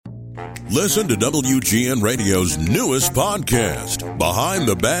Listen to WGN Radio's newest podcast, Behind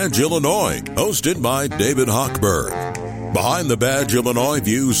the Badge Illinois, hosted by David Hochberg. Behind the Badge Illinois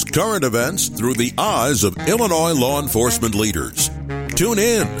views current events through the eyes of Illinois law enforcement leaders. Tune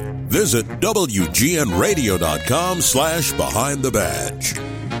in. Visit WGNRadio.com/Behind the Badge.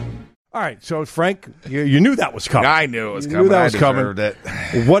 All right, so Frank, you knew that was coming. I knew it was coming. You knew that was coming. It.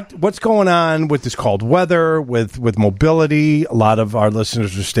 What's going on with this cold weather, with mobility? A lot of our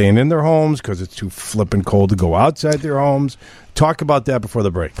listeners are staying in their homes because it's too flippin' cold to go outside their homes. Talk about that before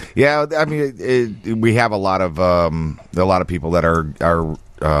the break. Yeah, I mean, we have a lot of people that are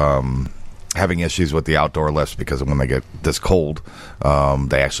having issues with the outdoor lifts because when they get this cold,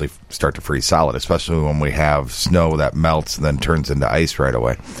 they actually start to freeze solid, especially when we have snow that melts and then turns into ice right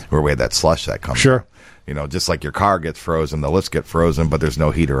away, where we had that slush that comes. Sure. You know, just like your car gets frozen, the lifts get frozen, but there's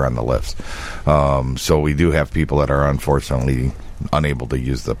no heater on the lifts. So we do have people that are unfortunately unable to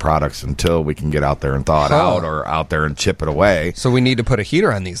use the products until we can get out there and thaw it out or out there and chip it away. So we need to put a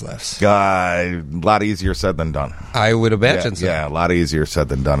heater on these lifts. A lot easier said than done. I would imagine so. Yeah, a lot easiher said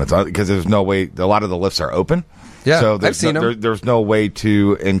than done. It's because there's no way. A lot of the lifts are open. Yeah, so I've seen them. There's no way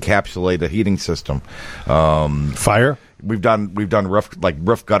to encapsulate a heating system. Fire. We've done roof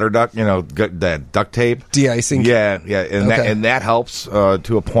gutter duct, that duct tape, de-icing. Yeah, and that helps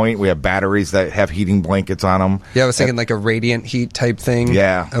to a point. We have batteries that have heating blankets on them. Yeah, I was thinking like a radiant heat type thing.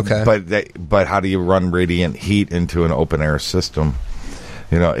 Yeah, okay. But how do you run radiant heat into an open air system?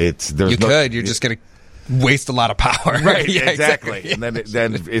 You're just going to waste a lot of power. Right, Yeah, exactly. And then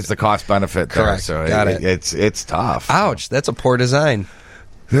is the cost benefit there. Correct. So Got it. It's tough. Ouch, that's a poor design.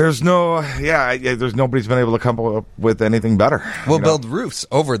 There's nobody's been able to come up with anything better. We'll build roofs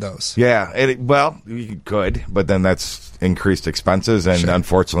over those. Yeah, you could, but then that's increased expenses, and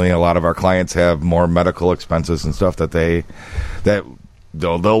unfortunately, a lot of our clients have more medical expenses and stuff that they'll live without.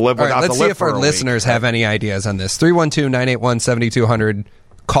 All right, let's see if our listeners have any ideas on this. 312-981-7200.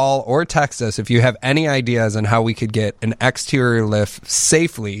 Call or text us if you have any ideas on how we could get an exterior lift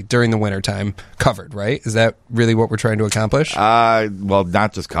safely during the wintertime covered, right? Is that really what we're trying to accomplish? Well,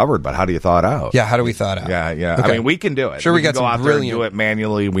 not just covered, but how do you thaw it out? Yeah, how do we thaw it out? Yeah. Okay. I mean, we can do it. Sure, we got can go some out there and brilliant... do it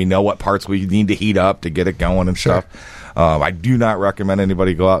manually. We know what parts we need to heat up to get it going and stuff. I do not recommend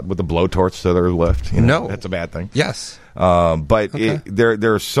anybody go out with a blowtorch to their lift. No. That's a bad thing. Yes. But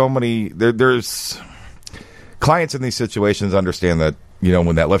there are so many... There's clients in these situations understand that,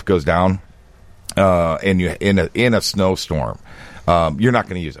 when that lift goes down, and you in a snowstorm, you're not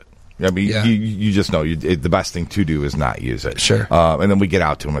going to use it. I mean, you just know the best thing to do is not use it. Sure. And then we get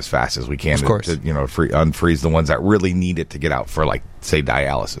out to them as fast as we can. Of course. To unfreeze the ones that really need it to get out for, like, say,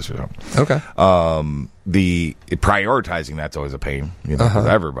 dialysis or something. Okay. The prioritizing that's always a pain. Because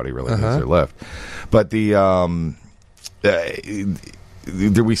everybody really needs their lift. But we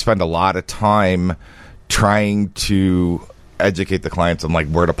spend a lot of time trying to educate the clients on, like,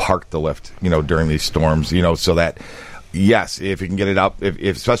 where to park the lift, during these storms, so that, yes, if you can get it up,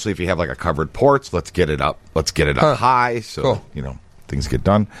 especially if you have like a covered porch, let's get it up high, so cool. Things get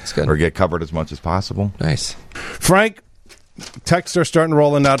done or get covered as much as possible. Nice. Frank, texts are starting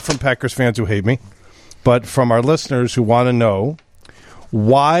rolling out from Packers fans who hate me, but from our listeners who want to know,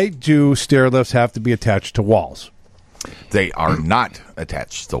 why do stair lifts have to be attached to walls? They are not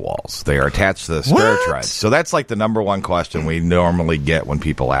attached to walls. They are attached to the stair treads. So that's like the number one question we normally get when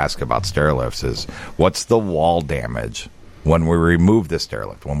people ask about stair lifts is, what's the wall damage when we remove the stair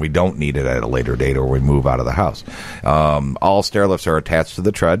lift, when we don't need it at a later date or we move out of the house? All stair lifts are attached to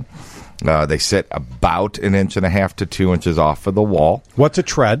the tread. They sit about 1.5 inches to 2 inches off of the wall. What's a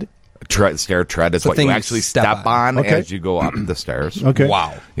tread? Stair tread is what you actually step on as you go up the stairs. Okay.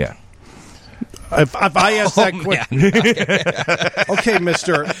 Wow. Yeah. If I ask that question, okay,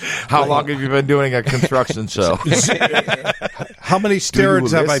 mister. How long have you been doing a construction show? How many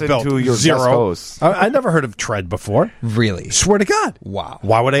stairs have I built? Zero. I never heard of tread before. Really? Swear to God. Wow.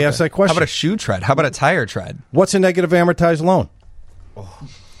 Why would I ask that question? How about a shoe tread? How about a tire tread? What's a negative amortized loan?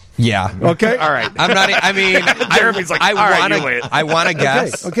 Yeah. Okay. All right. I'm not. I mean, Jeremy's like, I want to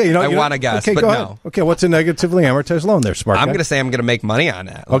guess. Okay. I want to guess, okay, but go no. ahead. Okay. What's a negatively amortized loan? There, smart. I'm guy. going to say I'm going to make money on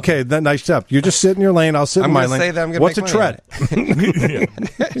that. Okay. Then nice step. You just sit in your lane. I'll sit in my lane. Say that I'm going to What's make a tread?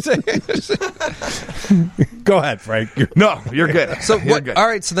 Go ahead, Frank. No, you're good. So you're good. All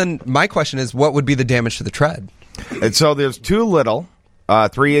right. So then my question is, what would be the damage to the tread? And so there's two little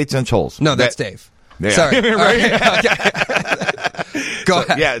 3/8 inch holes. No, that's Dave. Yeah. Sorry. Right? Go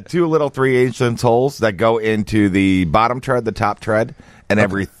ahead. Yeah, two little 3/8 inch holes that go into the bottom tread, the top tread, and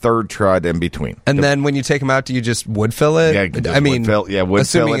every third tread in between. And then when you take them out, do you just wood fill it? Yeah, just wood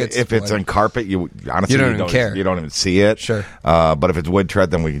fill it. If it's on carpet, you honestly don't even care. You don't even see it. Sure. But if it's wood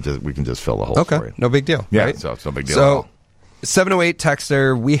tread, then we can just fill the hole for you. No big deal. Yeah, right? so it's no big deal at all. 708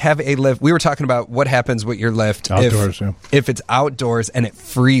 texter, we have a lift. We were talking about what happens with your lift Outdoors, if it's outdoors and it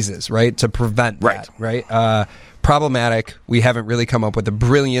freezes, right? To prevent that, right? Problematic. We haven't really come up with a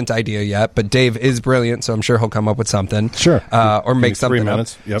brilliant idea yet, but Dave is brilliant, so I'm sure he'll come up with something. Sure. Or make something 3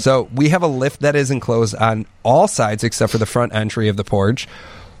 minutes. up. Yep. So we have a lift that is enclosed on all sides except for the front entry of the porch.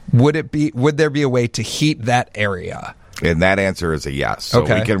 Would there be a way to heat that area? And that answer is a yes. So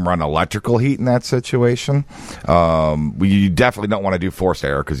Okay. we can run electrical heat in that situation. You definitely don't want to do forced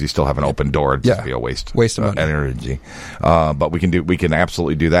air because you still have an open door. It'd just be a waste of money. energy. But we can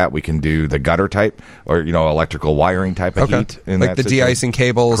absolutely do that. We can do the gutter type or electrical wiring type of heat. In like that the situation. de-icing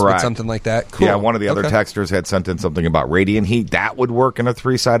cables Correct. with something like that. Cool. Yeah, one of the other texters had sent in something about radiant heat. That would work in a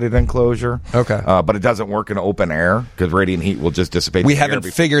 3-sided enclosure. Okay. But it doesn't work in open air because radiant heat will just dissipate. We the air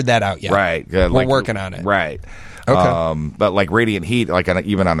haven't figured that out yet. Right. Yeah, We're working on it. Right. Okay. But like radiant heat, like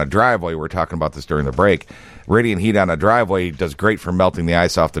even on a driveway, we were talking about this during the break. Radiant heat on a driveway does great for melting the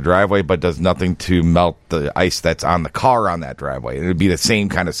ice off the driveway, but does nothing to melt the ice that's on the car on that driveway. It would be the same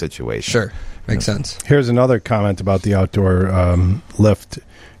kind of situation. Sure. Makes sense. Here's another comment about the outdoor lift,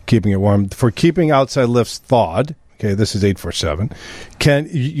 keeping it warm. For keeping outside lifts thawed, okay, this is 847,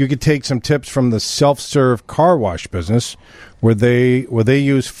 you could take some tips from the self-serve car wash business where they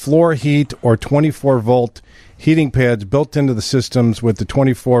use floor heat or 24-volt heating pads built into the systems with the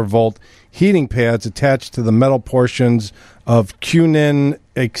 24-volt heating pads attached to the metal portions of QNIN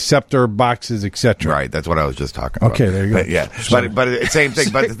acceptor boxes, etc. Right, that's what I was just talking about. Okay, there you go. But, yeah, but it's same thing.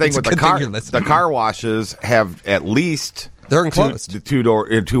 But the thing with the car washes have at least they're enclosed.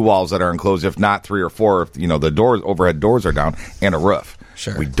 Two walls that are enclosed, if not 3 or 4. If the overhead doors are down, and a roof.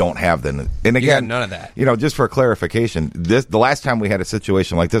 Sure. We don't have them. And again, you got none of that. Just for clarification, the last time we had a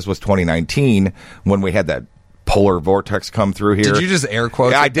situation like this was 2019 when we had that polar vortex come through here. Did you just air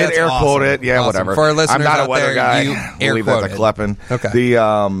quote? Yeah, I did air quote it. Yeah, awesome. whatever. For our listeners I'm not a out weather there, guy. you I air believe that's a quoted. kleppen. Okay.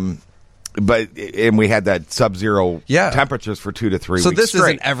 And we had that sub-zero temperatures for 2 to 3 weeks. So this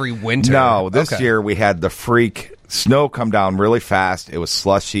straight. isn't every winter. No, this year we had the freak snow come down really fast. It was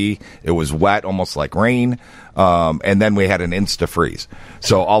slushy. It was wet, almost like rain. And then we had an insta-freeze.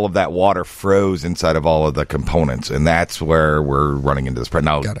 So all of that water froze inside of all of the components, and that's where we're running into this.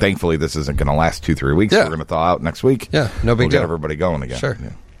 Now, thankfully, this isn't going to last 2-3 weeks. Yeah. We're going to thaw out next week. Yeah, no big we'll deal. Get everybody going again. Sure. Yeah.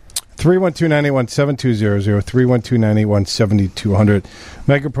 312-981-7200, 312-981-7200.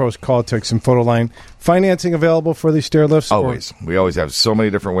 MegaPro's call, text, and photo line. Financing available for these stair lifts? Always. We always have so many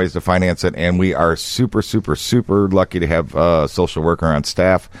different ways to finance it, and we are super, super, super lucky to have a social worker on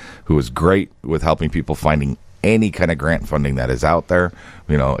staff who is great with helping people finding any kind of grant funding that is out there.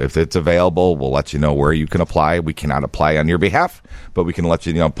 If it's available, we'll let you know where you can apply. We cannot apply on your behalf, but we can let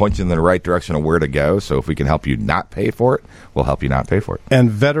you, point you in the right direction of where to go. So if we can help you not pay for it, we'll help you not pay for it.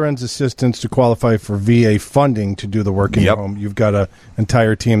 And veterans assistance to qualify for VA funding to do the work in your home. You've got an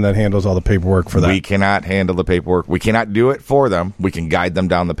entire team that handles all the paperwork for that. We cannot handle the paperwork. We cannot do it for them. We can guide them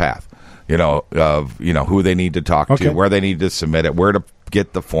down the path, of who they need to talk to, where they need to submit it, where to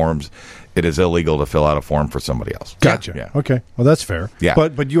get the forms. It is illegal to fill out a form for somebody else. Gotcha. Yeah. Okay. Well, that's fair. Yeah.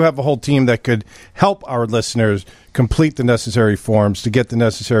 But you have a whole team that could help our listeners complete the necessary forms to get the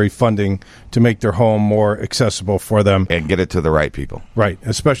necessary funding to make their home more accessible for them. And get it to the right people. Right.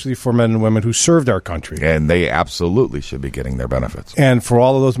 Especially for men and women who served our country. And they absolutely should be getting their benefits. And for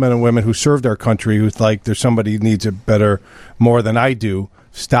all of those men and women who served our country who's like, there's somebody who needs it better, more than I do,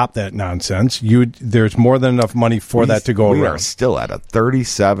 stop that nonsense. There's more than enough money for that to go around. We are still at a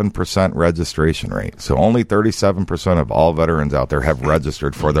 37% registration rate. So only 37% of all veterans out there have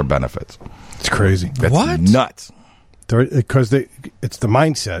registered for their benefits. It's crazy. That's what? Nuts. Because it's the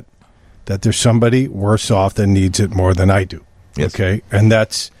mindset that there's somebody worse off that needs it more than I do. Yes. Okay? And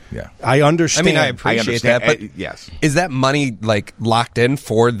that's... Yeah. I understand. I appreciate that, but yes. Is that money locked in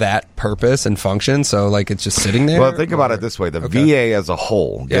for that purpose and function? So it's just sitting there? Well, think about it this way. The VA as a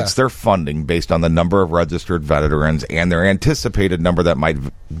whole gets their funding based on the number of registered veterans and their anticipated number that might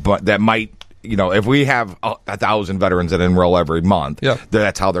if we have 1,000 veterans that enroll every month,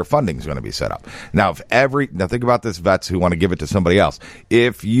 that's how their funding is going to be set up. Now, think about this vets who want to give it to somebody else.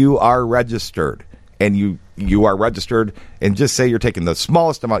 If you are registered and you are registered, and just say you're taking the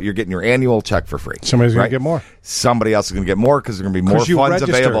smallest amount, you're getting your annual check for free. Somebody's going to get more. Somebody else is going to get more because there's going to be more funds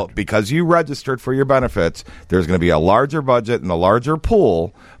available. Because you registered for your benefits, there's going to be a larger budget and a larger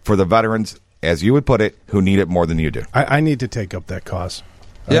pool for the veterans, as you would put it, who need it more than you do. I need to take up that cause.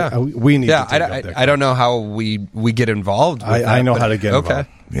 Yeah, we need. Yeah, to take up that I don't know how we get involved. With I know how to get okay. involved.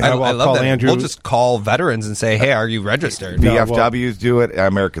 Yeah. I love call that. Andrew. We'll just call veterans and say, "Hey, are you registered?" VFWs do it.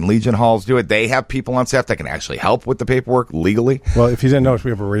 American Legion halls do it. They have people on staff that can actually help with the paperwork legally. Well, if you didn't notice,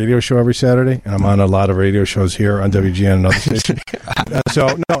 we have a radio show every Saturday, and I'm on a lot of radio shows here on WGN and other stations.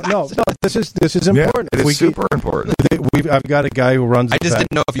 So no, this is important. Yeah, it is super important. I've got a guy who runs. I just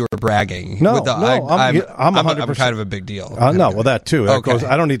didn't know if you were bragging. No, I'm 100%. kind of a big deal. No, well, that too. That Okay. goes.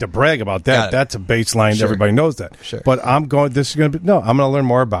 I don't need to brag about that. That's a baseline. Sure. Everybody knows that. Sure. But I'm going. This is going to be. No, I'm going to learn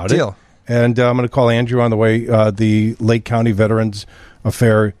more about Deal. it. And I'm going to call Andrew on the way. The Lake County Veterans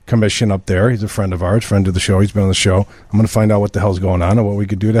Affair Commission up there. He's a friend of ours, friend of the show. He's been on the show. I'm going to find out what the hell's going on and what we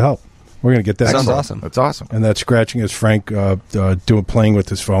could do to help. We're going to get that. Sounds started. awesome. That's awesome. And that scratching is Frank playing with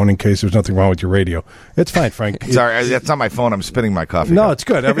his phone in case there's nothing wrong with your radio. It's fine, Frank. Sorry, that's not my phone. I'm spinning my coffee. No, cup. it's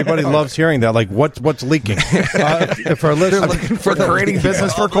good. Everybody loves hearing that. Like, what's leaking? If our listeners, for creating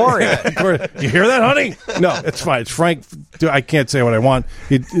business for Corey. you hear that, honey? No, it's fine. It's Frank. I can't say what I want.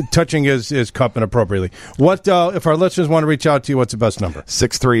 Touching his cup inappropriately. What if our listeners want to reach out to you? What's the best number?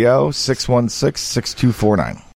 630-616-6249.